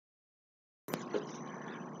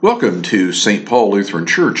Welcome to St. Paul Lutheran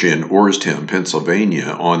Church in Orrstown, Pennsylvania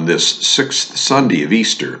on this sixth Sunday of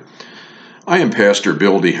Easter. I am Pastor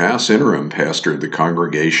Bill DeHaas, interim pastor of the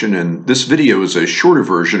congregation, and this video is a shorter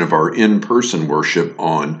version of our in-person worship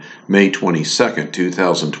on May 22nd,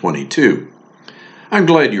 2022. I'm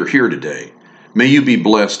glad you're here today. May you be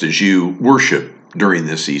blessed as you worship during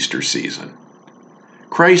this Easter season.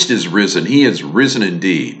 Christ is risen. He is risen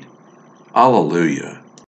indeed. Alleluia.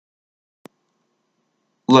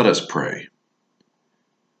 Let us pray.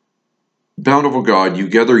 Bountiful God, you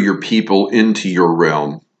gather your people into your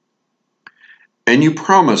realm, and you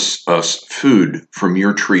promise us food from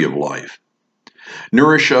your tree of life.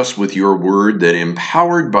 Nourish us with your word that,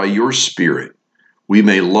 empowered by your Spirit, we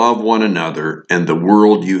may love one another and the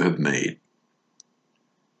world you have made.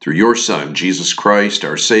 Through your Son, Jesus Christ,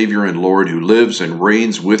 our Savior and Lord, who lives and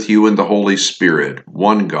reigns with you in the Holy Spirit,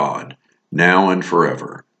 one God, now and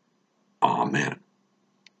forever. Amen.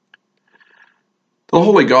 The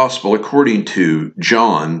Holy Gospel according to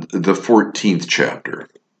John, the 14th chapter.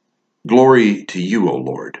 Glory to you, O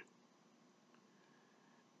Lord.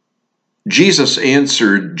 Jesus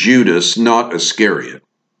answered Judas, not Iscariot,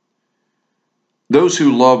 "Those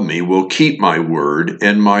who love me will keep my word,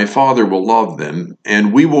 and my Father will love them,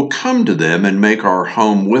 and we will come to them and make our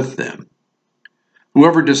home with them.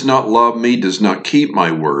 Whoever does not love me does not keep my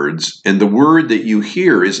words, and the word that you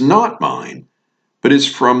hear is not mine, but is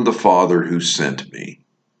from the Father who sent me.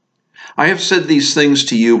 I have said these things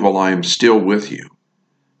to you while I am still with you.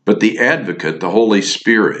 But the Advocate, the Holy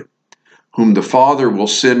Spirit, whom the Father will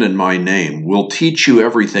send in my name, will teach you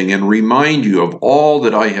everything and remind you of all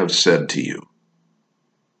that I have said to you.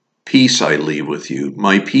 Peace I leave with you,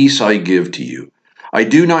 my peace I give to you. I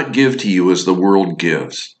do not give to you as the world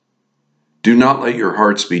gives. Do not let your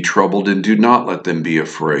hearts be troubled, and do not let them be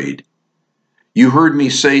afraid. You heard me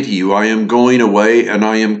say to you, I am going away and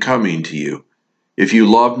I am coming to you. If you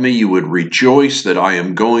loved me, you would rejoice that I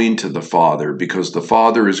am going to the Father, because the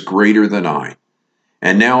Father is greater than I.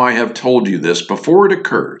 And now I have told you this before it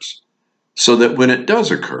occurs, so that when it does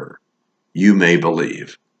occur, you may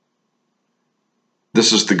believe."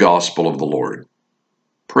 This is the gospel of the Lord.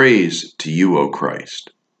 Praise to you, O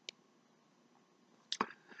Christ.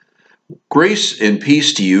 Grace and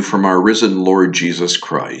peace to you from our risen Lord Jesus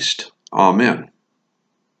Christ. Amen.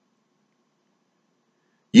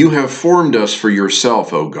 You have formed us for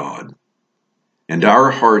yourself, O God, and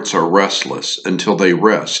our hearts are restless until they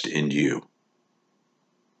rest in you.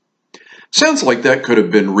 Sounds like that could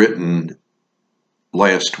have been written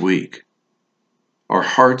last week. Our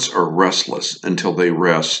hearts are restless until they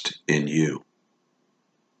rest in you.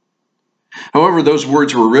 However, those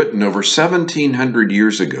words were written over 1,700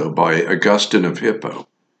 years ago by Augustine of Hippo,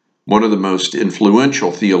 one of the most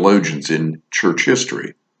influential theologians in church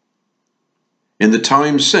history. In the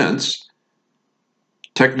time since,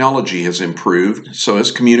 technology has improved, so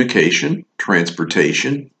has communication,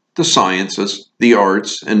 transportation, the sciences, the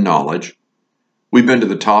arts, and knowledge. We've been to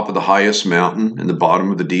the top of the highest mountain and the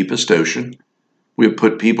bottom of the deepest ocean. We have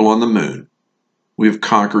put people on the moon. We have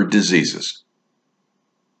conquered diseases.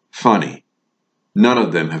 Funny, none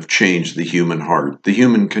of them have changed the human heart, the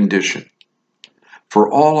human condition. For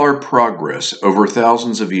all our progress over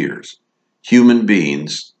thousands of years, human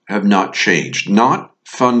beings have not changed, not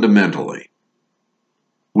fundamentally.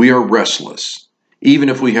 We are restless, even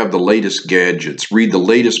if we have the latest gadgets, read the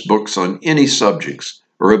latest books on any subjects,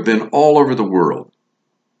 or have been all over the world.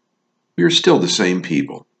 We are still the same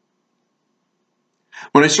people.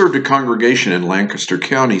 When I served a congregation in Lancaster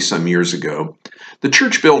County some years ago, the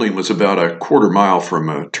church building was about a quarter mile from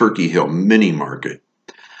a Turkey Hill mini market.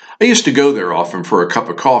 I used to go there often for a cup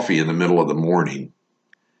of coffee in the middle of the morning.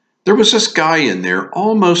 There was this guy in there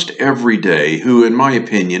almost every day who, in my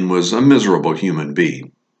opinion, was a miserable human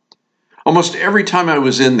being. Almost every time I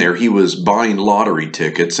was in there, he was buying lottery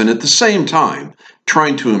tickets and at the same time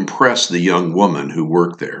trying to impress the young woman who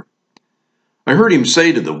worked there. I heard him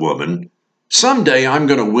say to the woman, "Someday I'm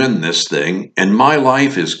going to win this thing and my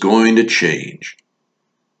life is going to change."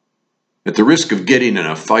 At the risk of getting in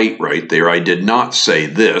a fight right there, I did not say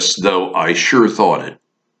this, though I sure thought it.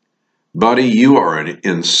 "Buddy, you are an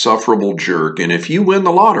insufferable jerk, and if you win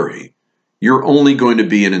the lottery, you're only going to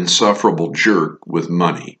be an insufferable jerk with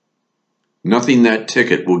money. Nothing that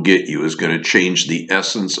ticket will get you is going to change the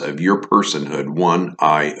essence of your personhood one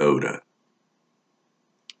iota."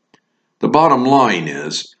 The bottom line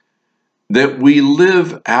is that we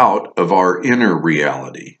live out of our inner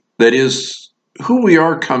reality. That is, who we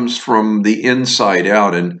are comes from the inside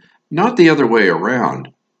out and not the other way around.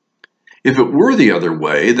 If it were the other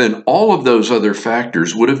way, then all of those other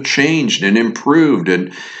factors would have changed and improved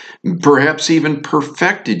and perhaps even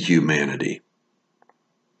perfected humanity.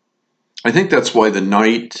 I think that's why the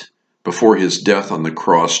night before his death on the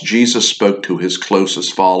cross, Jesus spoke to his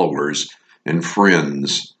closest followers and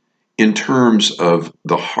friends in terms of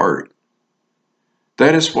the heart.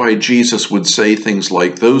 That is why Jesus would say things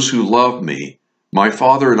like, "Those who love me, my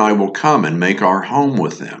Father and I will come and make our home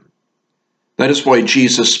with them." That is why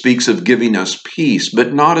Jesus speaks of giving us peace,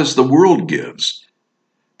 but not as the world gives.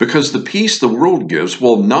 Because the peace the world gives,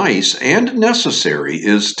 while nice and necessary,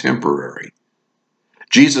 is temporary.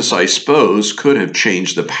 Jesus, I suppose, could have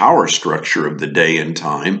changed the power structure of the day and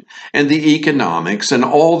time, and the economics, and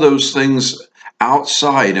all those things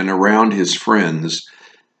outside and around his friends,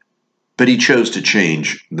 but he chose to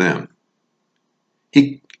change them.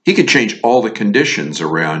 He could change all the conditions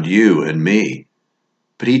around you and me,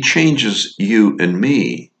 but he changes you and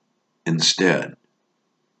me instead.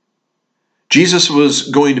 Jesus was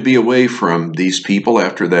going to be away from these people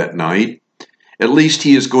after that night. At least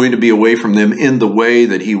he is going to be away from them in the way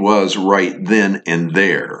that he was right then and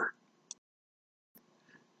there.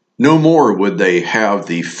 No more would they have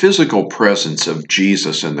the physical presence of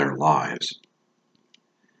Jesus in their lives.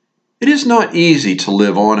 It is not easy to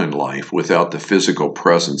live on in life without the physical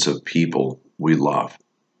presence of people we love.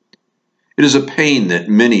 It is a pain that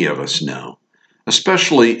many of us know,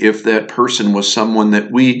 especially if that person was someone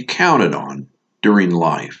that we counted on during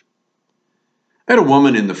life. I had a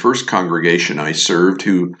woman in the first congregation I served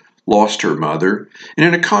who lost her mother, and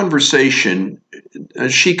in a conversation,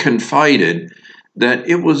 she confided that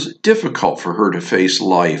it was difficult for her to face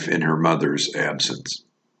life in her mother's absence.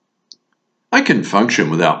 I can function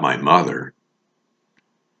without my mother.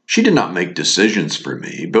 She did not make decisions for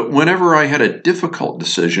me, but whenever I had a difficult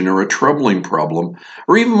decision or a troubling problem,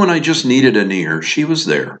 or even when I just needed an ear, she was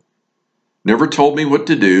there. Never told me what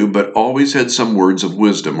to do, but always had some words of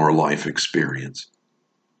wisdom or life experience.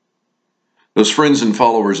 Those friends and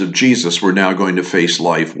followers of Jesus were now going to face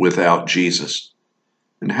life without Jesus.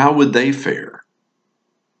 And how would they fare?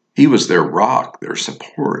 He was their rock, their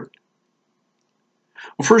support.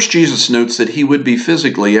 Well, first, Jesus notes that he would be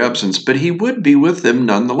physically absent, but he would be with them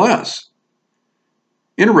nonetheless.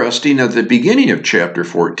 Interesting, at the beginning of chapter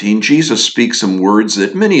 14, Jesus speaks some words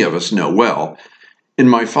that many of us know well. "In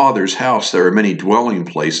my Father's house there are many dwelling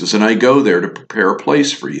places, and I go there to prepare a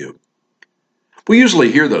place for you." We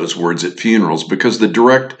usually hear those words at funerals because the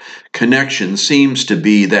direct connection seems to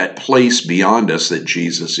be that place beyond us that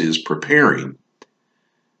Jesus is preparing.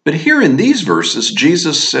 But here in these verses,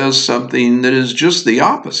 Jesus says something that is just the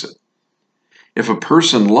opposite. If a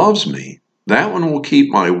person loves me, that one will keep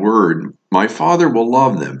my word. My Father will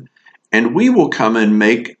love them, and we will come and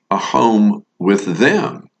make a home with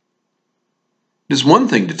them. It is one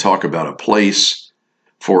thing to talk about a place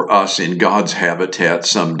for us in God's habitat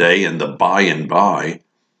someday in the by and by.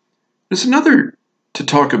 It's another to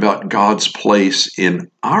talk about God's place in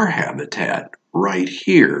our habitat right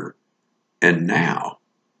here and now.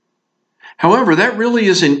 However, that really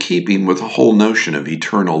is in keeping with the whole notion of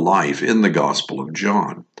eternal life in the Gospel of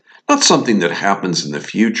John. Not something that happens in the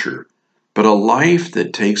future, but a life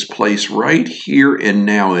that takes place right here and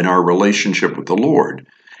now in our relationship with the Lord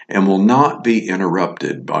and will not be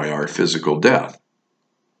interrupted by our physical death.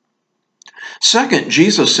 Second,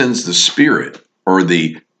 Jesus sends the Spirit, or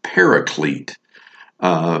the Paraclete.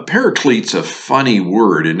 Paraclete's a funny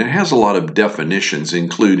word, and it has a lot of definitions,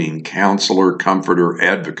 including counselor, comforter,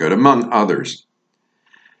 advocate, among others.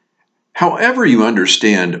 However you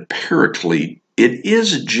understand Paraclete, it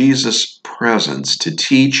is Jesus' presence to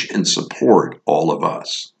teach and support all of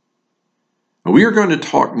us. We are going to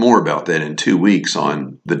talk more about that in 2 weeks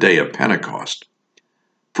on the day of Pentecost.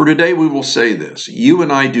 For today we will say this: you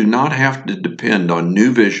and I do not have to depend on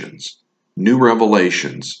new visions, new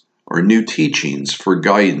revelations, or new teachings for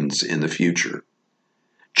guidance in the future.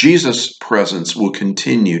 Jesus' presence will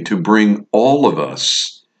continue to bring all of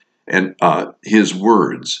us and his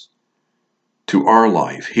words to our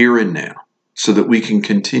life here and now, so that we can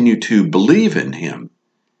continue to believe in him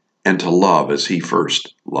and to love as he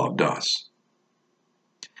first loved us.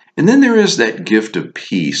 And then there is that gift of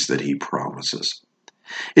peace that he promises.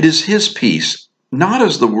 It is his peace, not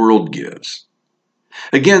as the world gives.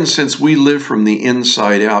 Again, since we live from the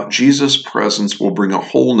inside out, Jesus' presence will bring a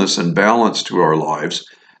wholeness and balance to our lives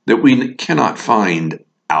that we cannot find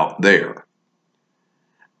out there.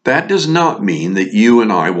 That does not mean that you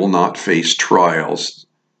and I will not face trials,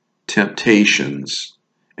 temptations,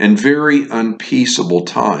 and very unpeaceable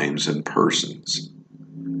times and persons.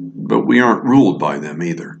 But we aren't ruled by them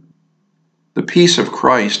either. The peace of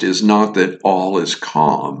Christ is not that all is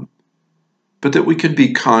calm, but that we can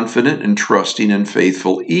be confident and trusting and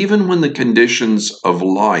faithful even when the conditions of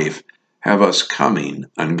life have us coming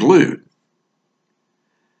unglued.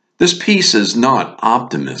 This peace is not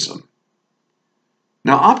optimism.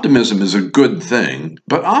 Now, optimism is a good thing,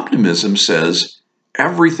 but optimism says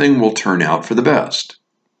everything will turn out for the best.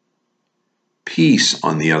 Peace,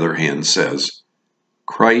 on the other hand, says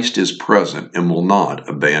Christ is present and will not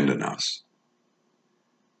abandon us.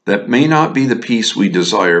 That may not be the peace we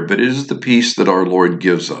desire, but it is the peace that our Lord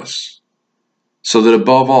gives us, so that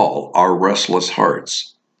above all, our restless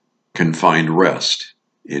hearts can find rest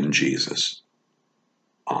in Jesus.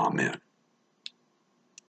 Amen.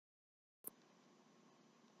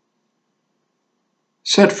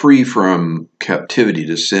 Set free from captivity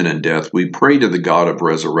to sin and death, we pray to the God of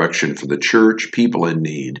resurrection for the church, people in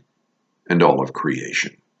need, and all of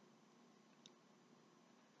creation.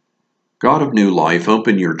 God of new life,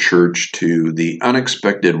 open your church to the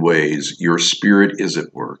unexpected ways your Spirit is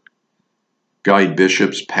at work. Guide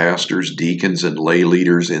bishops, pastors, deacons, and lay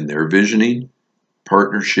leaders in their visioning,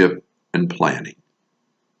 partnership, and planning.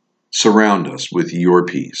 Surround us with your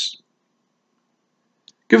peace.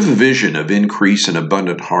 Give a vision of increase and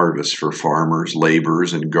abundant harvest for farmers,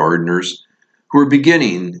 laborers, and gardeners who are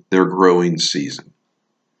beginning their growing season.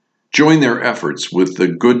 Join their efforts with the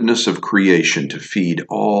goodness of creation to feed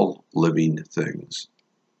all living things.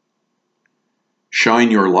 Shine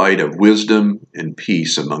your light of wisdom and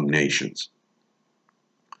peace among nations.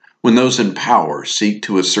 When those in power seek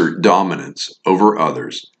to assert dominance over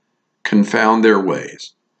others, confound their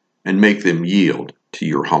ways and make them yield to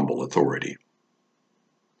your humble authority.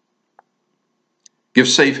 Give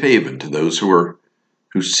safe haven to those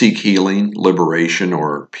who seek healing, liberation,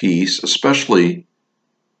 or peace, especially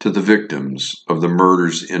to the victims of the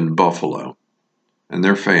murders in Buffalo and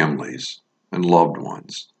their families and loved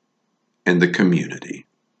ones and the community.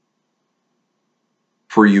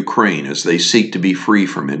 For Ukraine as they seek to be free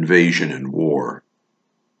from invasion and war.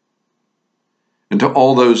 And to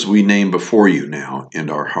all those we name before you now in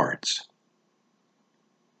our hearts.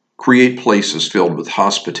 Create places filled with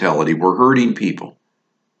hospitality where hurting people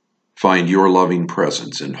find your loving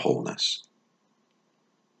presence and wholeness.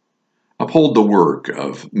 Uphold the work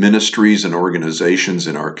of ministries and organizations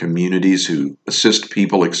in our communities who assist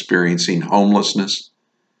people experiencing homelessness,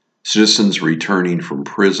 citizens returning from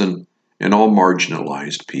prison, and all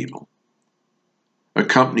marginalized people.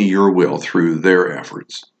 Accompany your will through their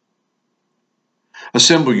efforts.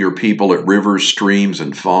 Assemble your people at rivers, streams,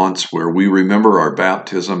 and fonts where we remember our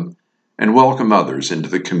baptism and welcome others into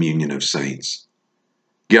the communion of saints.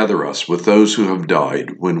 Gather us with those who have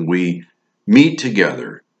died when we meet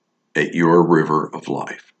together at your river of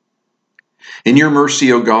life. In your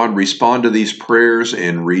mercy, O God, respond to these prayers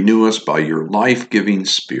and renew us by your life-giving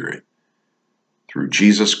Spirit through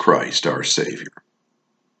Jesus Christ, our Savior.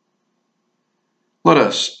 Let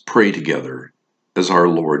us pray together as our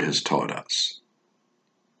Lord has taught us.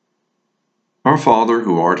 Our Father,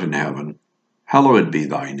 who art in heaven, hallowed be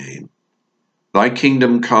thy name. Thy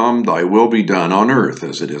kingdom come, thy will be done on earth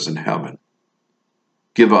as it is in heaven.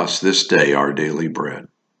 Give us this day our daily bread,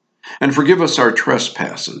 and forgive us our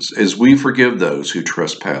trespasses, as we forgive those who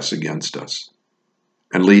trespass against us.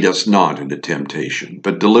 And lead us not into temptation,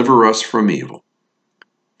 but deliver us from evil.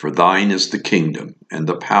 For thine is the kingdom, and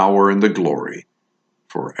the power, and the glory,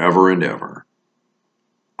 forever and ever.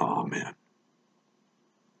 Amen.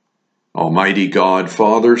 Almighty God,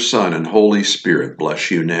 Father, Son, and Holy Spirit,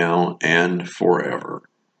 bless you now and forever.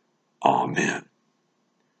 Amen.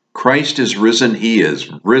 Christ is risen. He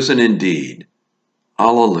is risen indeed.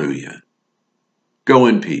 Alleluia. Go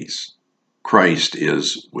in peace. Christ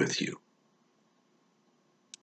is with you.